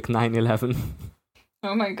magic 9/11?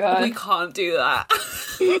 Oh my god. We can't do that.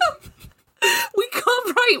 We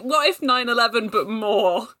can't write what if 9/11 but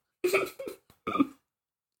more.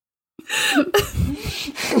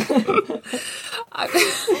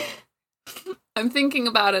 I'm thinking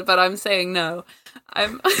about it, but I'm saying no.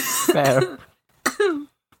 Fair.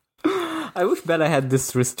 I wish Bella had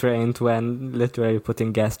this restraint when literally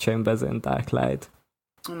putting gas chambers in Darklight.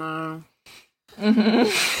 No. Mm-hmm.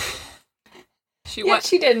 She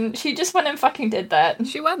didn't. She just went and fucking did that.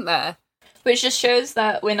 She went there. Which just shows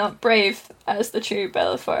that we're not brave as the true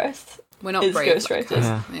Bella Forest. We're not brave.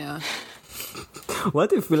 Ghostwriters. Yeah.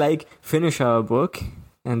 What if we like finish our book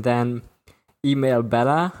and then email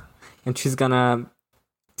Bella and she's gonna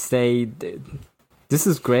say, this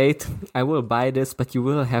is great, I will buy this, but you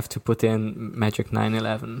will have to put in Magic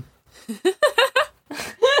 9/11.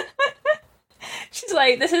 She's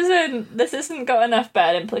like, this isn't got enough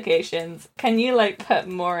bad implications. Can you like put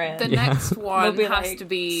more in? The next one has to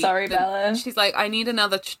be. Sorry, Bella. She's like, I need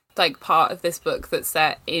another like part of this book that's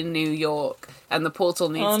set in New York, and the portal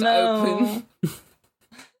needs to open.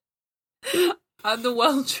 And the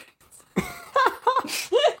World Trade.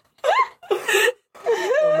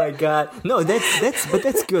 Oh my god! No,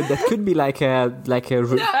 that's good. That could be like a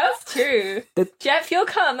That's true. Jet fuel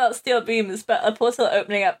can't melt steel beams, but a portal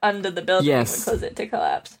opening up under the building would cause it to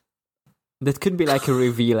collapse. That could be like a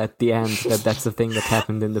reveal at the end that's a thing that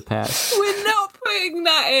happened in the past. We're not putting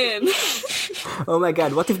that in. Oh my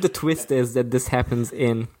god! What if the twist is that this happens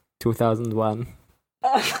in 2001?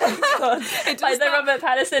 Oh my god! Like the Robert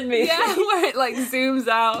Pattinson movie. Yeah, where it like zooms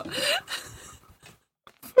out.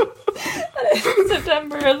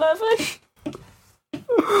 September 11th.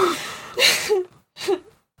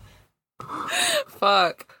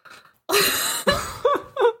 Fuck.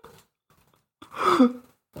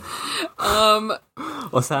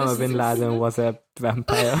 Osama bin Laden was a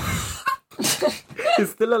vampire.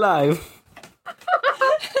 He's still alive.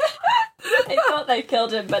 They thought they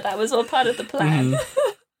killed him, but that was all part of the plan.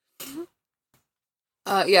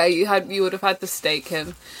 Yeah, you would have had to stake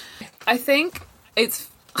him. I think it's.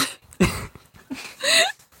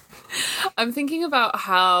 I'm thinking about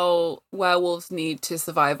how werewolves need to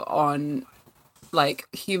survive on like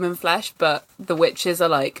human flesh, but the witches are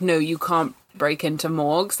like, no, you can't break into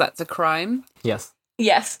morgues. That's a crime. Yes.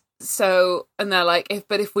 Yes. So, and they're like,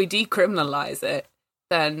 if we decriminalize it,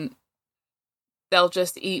 then they'll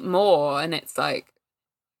just eat more. And it's like,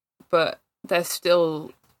 but they're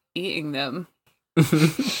still eating them.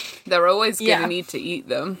 They're always going to need to eat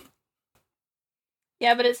them.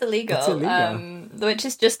 Yeah, but it's illegal. The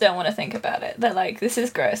witches just don't want to think about it. They're like, this is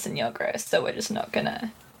gross and you're gross, so we're just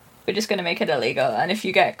gonna make it illegal. And if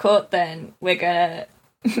you get caught, then we're gonna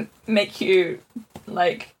make you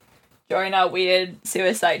like join our weird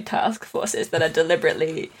suicide task forces that are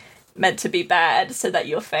deliberately meant to be bad, so that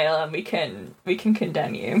you'll fail and we can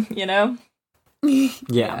condemn you. You know?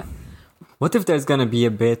 Yeah. What if there's gonna be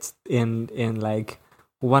a bit in like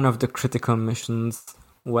one of the critical missions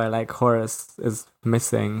where like Horace is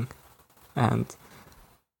missing, and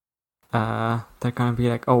they're gonna be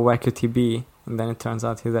like, oh, where could he be? And then it turns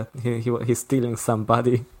out he's stealing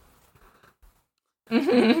somebody.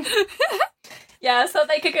 Yeah, so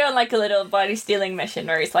they could go on like a little body stealing mission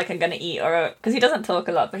where he's like, I'm gonna eat, or because he doesn't talk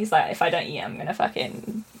a lot, but he's like, if I don't eat, I'm gonna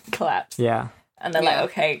fucking collapse. Yeah. And they're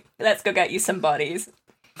like, okay, let's go get you some bodies.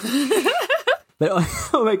 But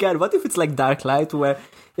oh my god, what if it's like Dark Light where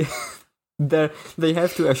they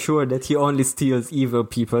have to assure that he only steals evil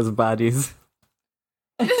people's bodies?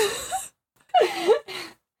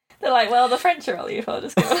 They're like, well, the French are all evil,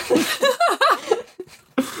 just go.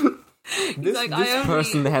 This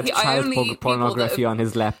person had child pornography on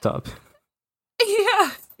his laptop. Yeah.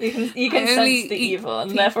 You can sense the evil,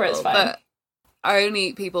 and therefore it's fine. I only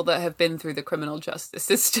eat people that have been through the criminal justice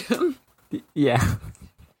system. Yeah.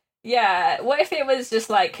 Yeah, what if it was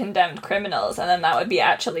just like condemned criminals, and then that would be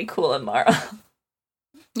actually cool and moral?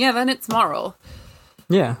 Yeah, then it's moral.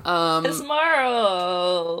 Yeah. It's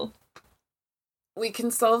moral. We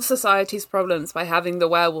can solve society's problems by having the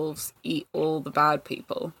werewolves eat all the bad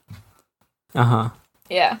people. Uh-huh.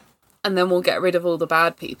 Yeah. And then we'll get rid of all the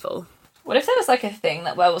bad people. What if there was like a thing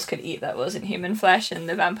that werewolves could eat that wasn't human flesh, and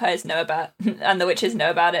the vampires know about, and the witches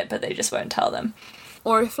know about it, but they just won't tell them?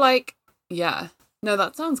 Or if like, yeah. No,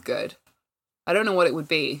 that sounds good. I don't know what it would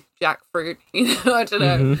be. Jackfruit, I don't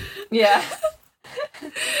know. Mm-hmm. Yeah.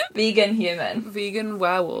 Vegan human. Vegan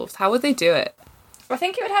werewolves. How would they do it? I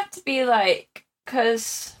think it would have to be like,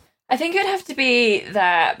 because they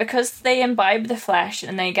imbibe the flesh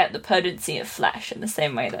and they get the potency of flesh in the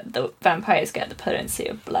same way that the vampires get the potency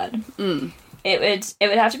of blood. Mm. It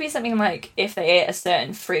would have to be something like if they ate a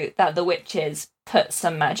certain fruit that the witches put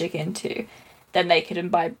some magic into, then they could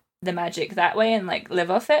imbibe the magic that way and like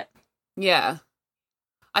live off it. Yeah.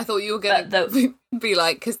 I thought you were going to be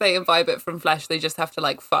like, because they imbibe it from flesh, they just have to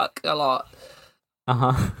like fuck a lot.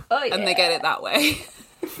 Uh-huh. Oh, yeah. And they get it that way.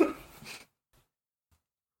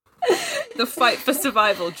 The fight for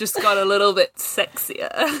survival just got a little bit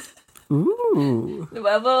sexier. Ooh. The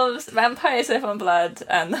werewolves, vampires live on blood,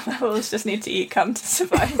 and the werewolves just need to eat cum to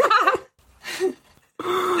survive.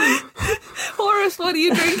 Horace, what are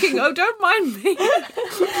you drinking? Oh, don't mind me.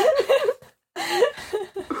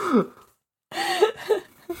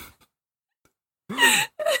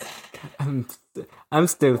 I'm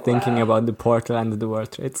still thinking about the portal and the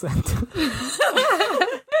World Trade Center.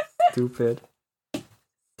 Stupid.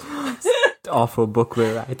 Awful book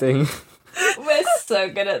we're writing. We're so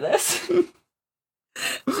good at this.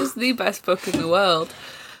 Just the best book in the world.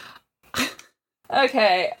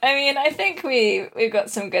 Okay, I mean, I think we've got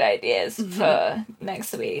some good ideas for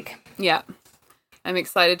next week. Yeah. I'm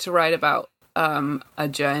excited to write about a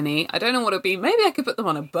journey. I don't know what it'd be. Maybe I could put them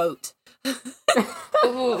on a boat.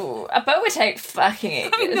 Ooh, a boat would take fucking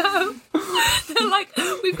ages. I know. They're like,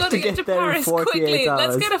 we've got to get to there in Paris 48 quickly. hours.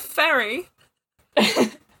 Let's get a ferry.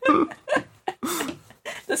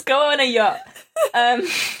 Let's go on a yacht.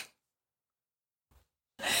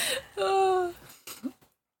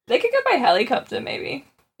 They could go by helicopter, maybe.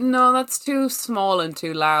 No, that's too small and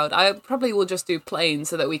too loud. I probably will just do plane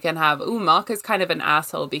so that we can have... Ooh, Mark is kind of an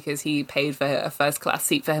asshole because he paid for a first-class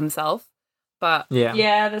seat for himself. But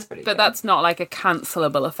yeah, that's pretty But good. that's not like a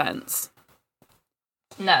cancelable offence.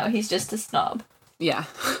 No, he's just a snob. Yeah.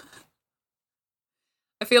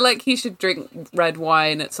 I feel like he should drink red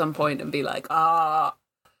wine at some point and be like, a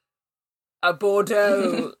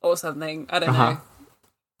Bordeaux or something. I don't know.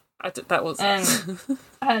 That was...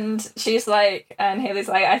 And she's like, and Haley's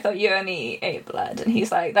like, I thought you only ate blood. And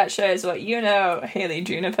he's like, that shows what you know, Haley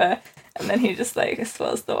Juniper. And then he just like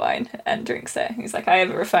swirls the wine and drinks it. He's like, I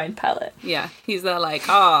have a refined palate. Yeah, he's there like,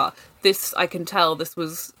 this, I can tell this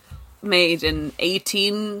was made in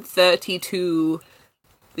 1832,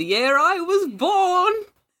 the year I was born.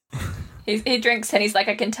 He drinks and he's like,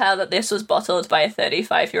 I can tell that this was bottled by a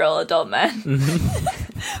 35-year-old adult man.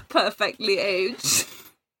 Perfectly aged.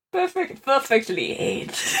 Perfectly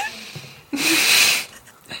aged.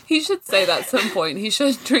 He should say that at some point. He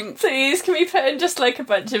should drink. Please, can we put in just like a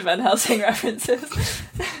bunch of Van Helsing references?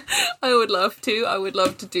 I would love to. I would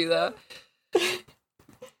love to do that.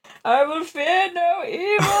 I will fear no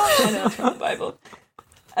evil. I know it's from the Bible.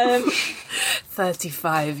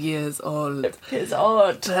 35 years old. His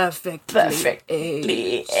old.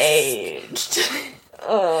 Perfectly aged.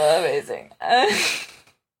 Oh, amazing.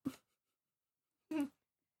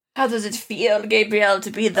 How does it feel, Gabriel,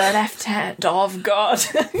 to be the left hand of God?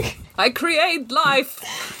 I create life.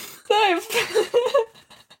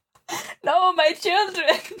 No, my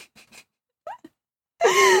children.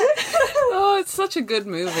 Oh, it's such a good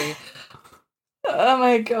movie. Oh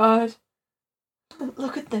my god.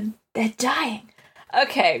 Look at them. They're dying.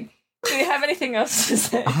 Okay. Do you have anything else to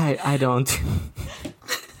say? I don't.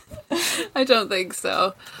 I don't think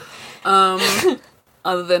so.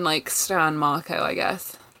 Other than like Stan Marco, I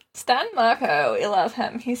guess. Stan Marco, we love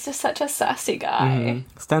him. He's just such a sassy guy.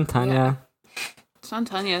 Stan Tanya. Stan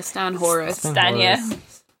Tanya, Stan Horace. Stanya.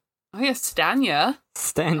 Oh yeah, Stanya.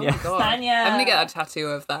 Stanya. Oh my God. Stanya. I'm gonna get a tattoo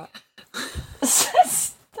of that.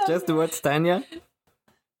 Just the word Stanya?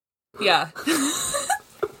 Yeah.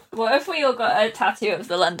 What if we all got a tattoo of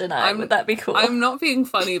the London Eye? Would that be cool? I'm not being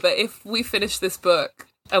funny, but if we finish this book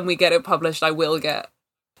and we get it published, I will get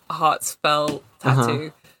a heart spell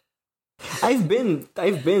tattoo. I've been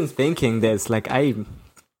thinking this, like I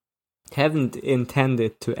haven't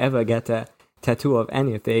intended to ever get a tattoo of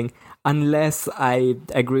anything unless I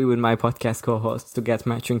agree with my podcast co-hosts to get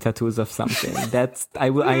matching tattoos of something. That's I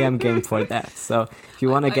am game for that. So if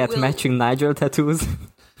you want to get matching Nigel tattoos,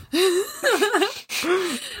 I'm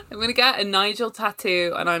gonna get a Nigel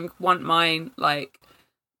tattoo, and I want mine like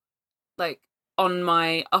on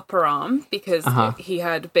my upper arm because he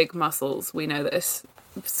had big muscles. We know this.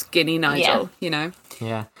 Skinny Nigel, you know.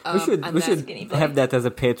 Yeah, we should have that as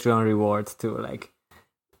a Patreon reward too. Like,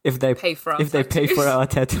 if they pay for our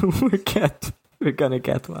tattoo, we're gonna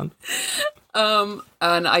get one.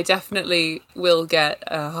 And I definitely will get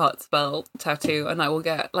a heart spell tattoo, and I will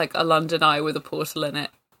get like a London Eye with a portal in it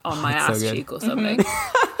on my ass cheek or something.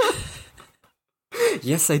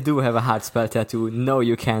 Yes, I do have a heart spell tattoo. No,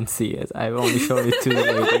 you can't see it. I've only shown it to the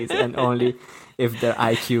ladies, and only if their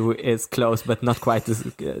IQ is close, but not quite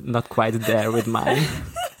there with mine.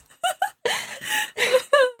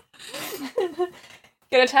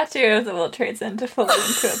 Get a tattoo of the World Trade Center falling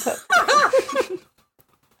into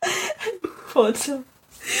a portal.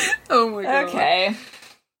 Oh my God.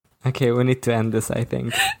 Okay, we need to end this, I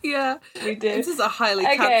think. Yeah, we do. This is a highly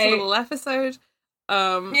cancelable episode.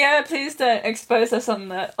 Yeah, please don't expose us on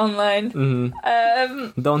the online.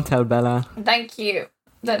 Mm-hmm. Don't tell Bella. Thank you.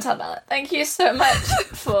 Don't tell Bella. Thank you so much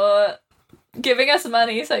for giving us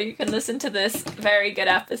money so you can listen to this very good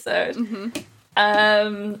episode.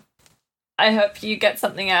 Mm-hmm. I hope you get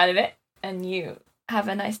something out of it and you have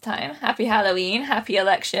a nice time. Happy Halloween. Happy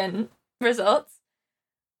election results.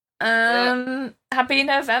 Happy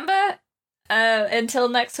November. Until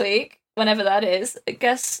next week, whenever that is. I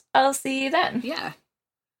guess I'll see you then. Yeah.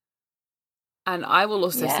 And I will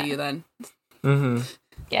also see you then. Mm-hmm.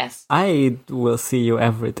 Yes. I will see you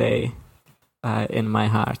every day in my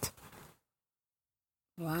heart.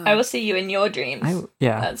 Wow. I will see you in your dreams.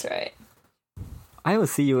 Yeah. That's right. I will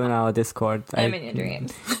see you in our Discord. I'm in your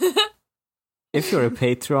dreams. If you're a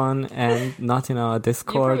patron and not in our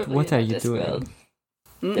Discord, what are you doing?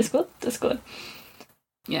 Discord.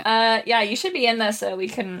 Yeah, you should be in there so we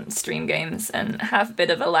can stream games and have a bit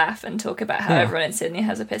of a laugh and talk about how everyone in Sydney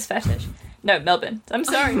has a piss fetish. No, Melbourne. I'm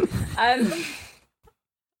sorry.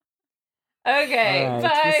 Okay, All right,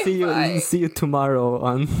 bye. We'll see you tomorrow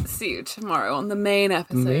on the main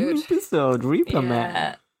episode. Reaper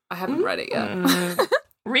Man. I haven't read it yet.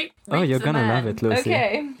 Oh, you're gonna love it, Lucy.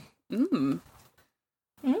 Okay.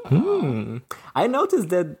 I noticed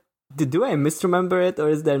that. Do I misremember it, or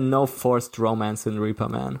is there no forced romance in Reaper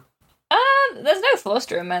Man? There's no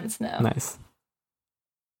forced romance now. Nice.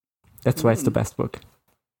 That's why it's the best book.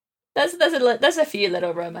 There's a few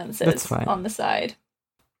little romances on the side.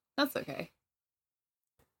 That's okay.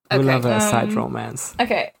 We love a side romance.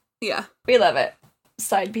 Okay. Yeah. We love it.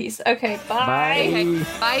 Side piece. Okay, bye. Bye. Okay.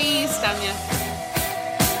 Bye, Stanya.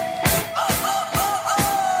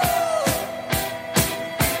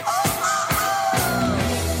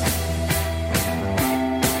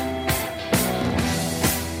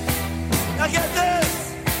 Now get this!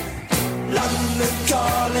 London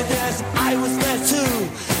calling, yes, I was there too.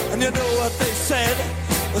 And you know what they said?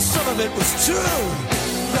 Well, some of it was true.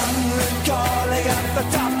 London calling at the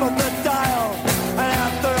top of the dial. And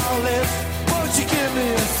after all this, won't you give me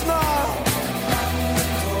a smile?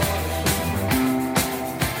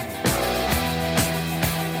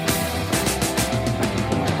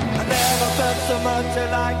 I never felt so much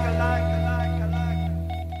like